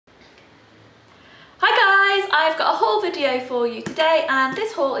I've got a haul video for you today, and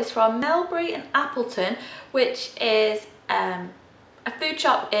this haul is from Melbury and Appleton, which is a food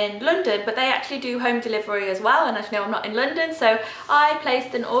shop in London, but they actually do home delivery as well. And as you know, I'm not in London, so I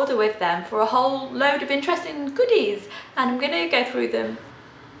placed an order with them for a whole load of interesting goodies, and I'm going to go through them.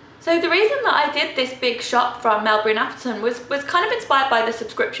 So the reason that I did this big shop from Melbury and Appleton was kind of inspired by the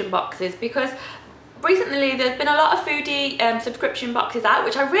subscription boxes, because recently there's been a lot of Foodie subscription boxes out,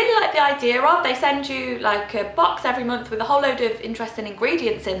 which I really like the idea of. They send you like a box every month with a whole load of interesting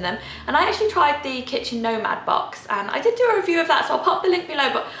ingredients in them, and I actually tried the Kitchen Nomad box, and I did do a review of that, so I'll pop the link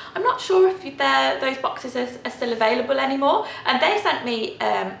below, but I'm not sure if those boxes are still available anymore. And they sent me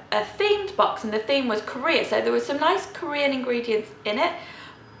a themed box, and the theme was Korea, so there was some nice Korean ingredients in it.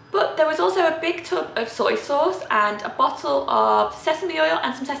 But there was also a big tub of soy sauce and a bottle of sesame oil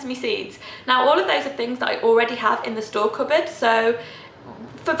and some sesame seeds. Now, all of those are things that I already have in the store cupboard, so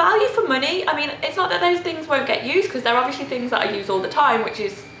for value for money, I mean, it's not that those things won't get used, because they're obviously things that I use all the time, which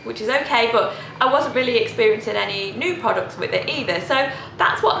is okay, but I wasn't really experiencing any new products with it either. So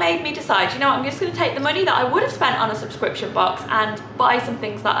that's what made me decide, you know, I'm just going to take the money that I would have spent on a subscription box and buy some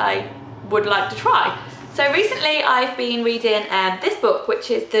things that I would like to try. So recently I've been reading this book,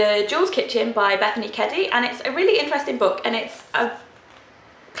 which is The Jules Kitchen by Bethany Keddy, and it's a really interesting book, and it's a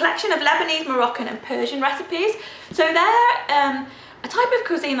collection of Lebanese, Moroccan and Persian recipes. So they're a type of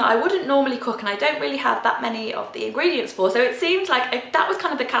cuisine that I wouldn't normally cook, and I don't really have that many of the ingredients for, so it seemed like that was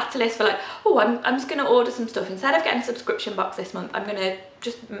kind of the catalyst for like, oh, I'm just going to order some stuff. Instead of getting a subscription box this month, I'm going to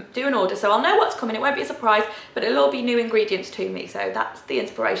just do an order, so I'll know what's coming. It won't be a surprise, but it'll all be new ingredients to me, so that's the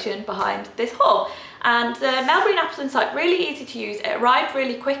inspiration behind this haul. And the Melbury and Appleton site, really easy to use, it arrived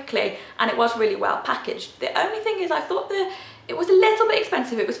really quickly, and it was really well packaged. The only thing is, I thought that it was a little bit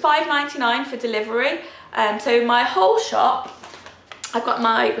expensive. It was $5.99 for delivery, so my whole shop, I've got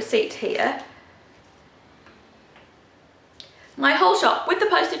my receipt here. My whole shop with the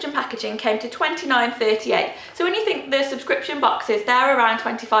postage and packaging came to $29.38. So when you think the subscription boxes, they're around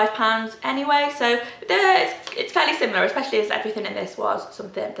 £25 anyway, so it's fairly similar, especially as everything in this was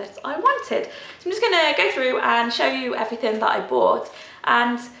something that I wanted. So I'm just going to go through and show you everything that I bought,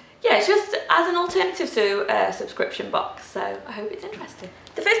 and yeah, it's just as an alternative to a subscription box, so I hope it's interesting.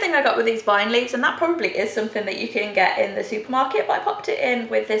 The first thing I got were these vine leaves, and that probably is something that you can get in the supermarket, but I popped it in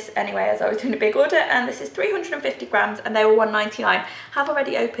with this anyway as I was doing a big order, and this is 350 grams and they were $1.99. Have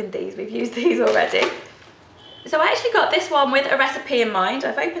already opened these, we've used these already. So I actually got this one with a recipe in mind.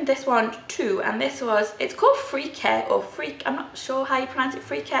 I've opened this one too, and it's called Fricare, or Freak, I'm not sure how you pronounce it,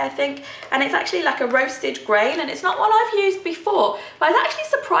 Fricare I think, and it's actually like a roasted grain, and it's not one I've used before, but I was actually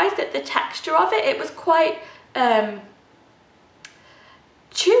surprised at the texture of it. It was quite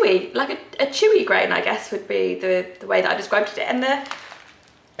chewy, like a chewy grain, I guess would be the way that I described it. And the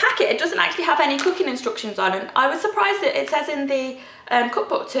packet, it doesn't actually have any cooking instructions on, and I was surprised that it says in the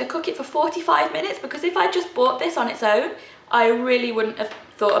cookbook to cook it for 45 minutes, because if I just bought this on its own, I really wouldn't have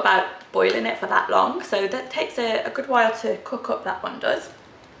thought about boiling it for that long, so that takes a good while to cook up, that one does.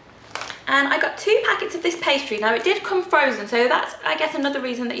 And I got 2 packets of this pastry. Now, it did come frozen, so that's, I guess, another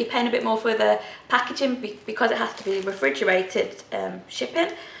reason that you're paying a bit more for the packaging, because it has to be refrigerated shipping.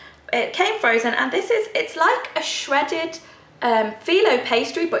 It came frozen, and it's like a shredded phyllo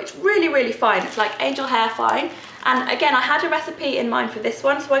pastry, but it's really, really fine. It's like angel hair fine. And again, I had a recipe in mind for this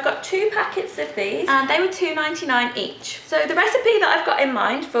one, so I got 2 packets of these, and they were $2.99 each. So the recipe that I've got in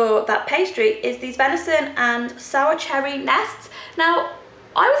mind for that pastry is these venison and sour cherry nests. Now,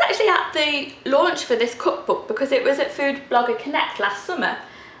 I was actually at the launch for this cookbook because it was at Food Blogger Connect last summer,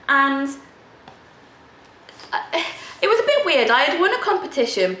 and it was a bit weird. I had won a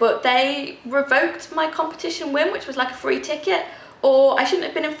competition, but they revoked my competition win, which was like a free ticket, or I shouldn't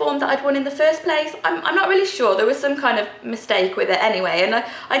have been informed that I'd won in the first place. I'm not really sure. There was some kind of mistake with it anyway, and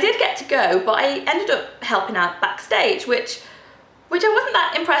I did get to go, but I ended up helping out backstage, which I wasn't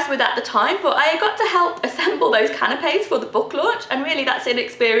that impressed with at the time, but I got to help assemble those canapes for the book launch, and really that's an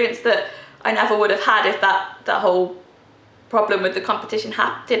experience that I never would have had if that whole problem with the competition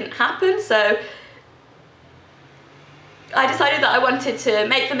didn't happen. So I decided that I wanted to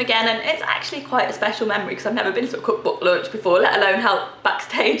make them again, and it's actually quite a special memory because I've never been to a cookbook launch before, let alone help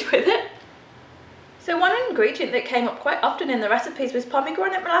backstage with it. So one ingredient that came up quite often in the recipes was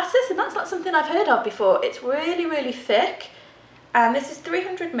pomegranate molasses, and that's not something I've heard of before. It's really, really thick, and this is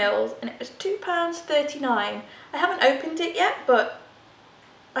 300 mils, and it was £2.39. I haven't opened it yet, but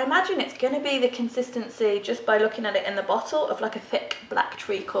I imagine it's going to be the consistency, just by looking at it in the bottle, of like a thick black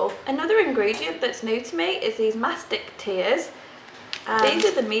treacle. Another ingredient that's new to me is these mastic tears. These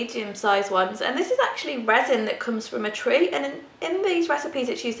are the medium-sized ones, and this is actually resin that comes from a tree, and in these recipes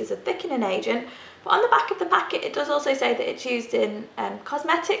it's used as a thickening agent, but on the back of the packet it does also say that it's used in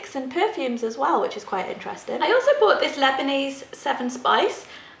cosmetics and perfumes as well, which is quite interesting. I also bought this Lebanese 7 spice,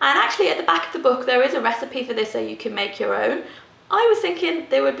 and actually at the back of the book there is a recipe for this so you can make your own. I was thinking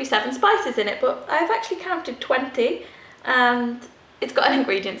there would be 7 spices in it, but I've actually counted 20 and it's got an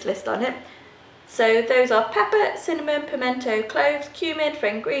ingredients list on it. So those are pepper, cinnamon, pimento, cloves, cumin,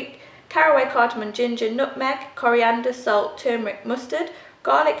 fenugreek, caraway, cardamom, ginger, nutmeg, coriander, salt, turmeric, mustard,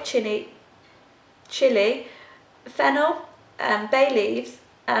 garlic, chili, fennel, bay leaves,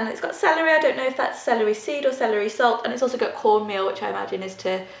 and it's got celery. I don't know if that's celery seed or celery salt, and it's also got cornmeal, which I imagine is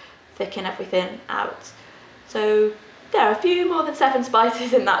to thicken everything out. So there are a few more than 7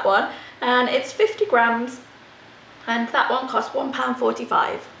 spices in that one, and it's 50 grams, and that one cost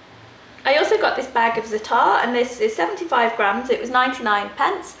 £1.45. I also got this bag of za'atar, and this is 75 grams, it was 99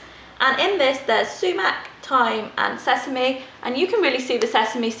 pence. And in this there's sumac, thyme and sesame, and you can really see the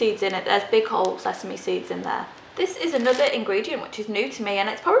sesame seeds in it. There's big whole sesame seeds in there. This is another ingredient which is new to me, and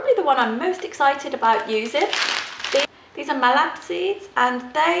it's probably the one I'm most excited about using. These are malab seeds,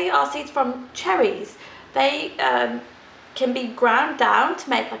 and they are seeds from cherries. They can be ground down to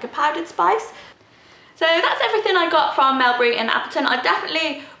make like a powdered spice. So that's everything I got from Melbury and Appleton. I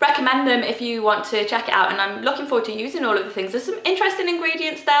definitely recommend them if you want to check it out, and I'm looking forward to using all of the things. There's some interesting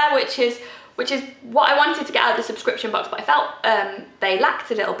ingredients there, which is what I wanted to get out of the subscription box, but I felt they lacked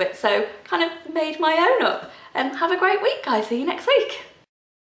a little bit, so kind of made my own up. Have a great week, guys. See you next week.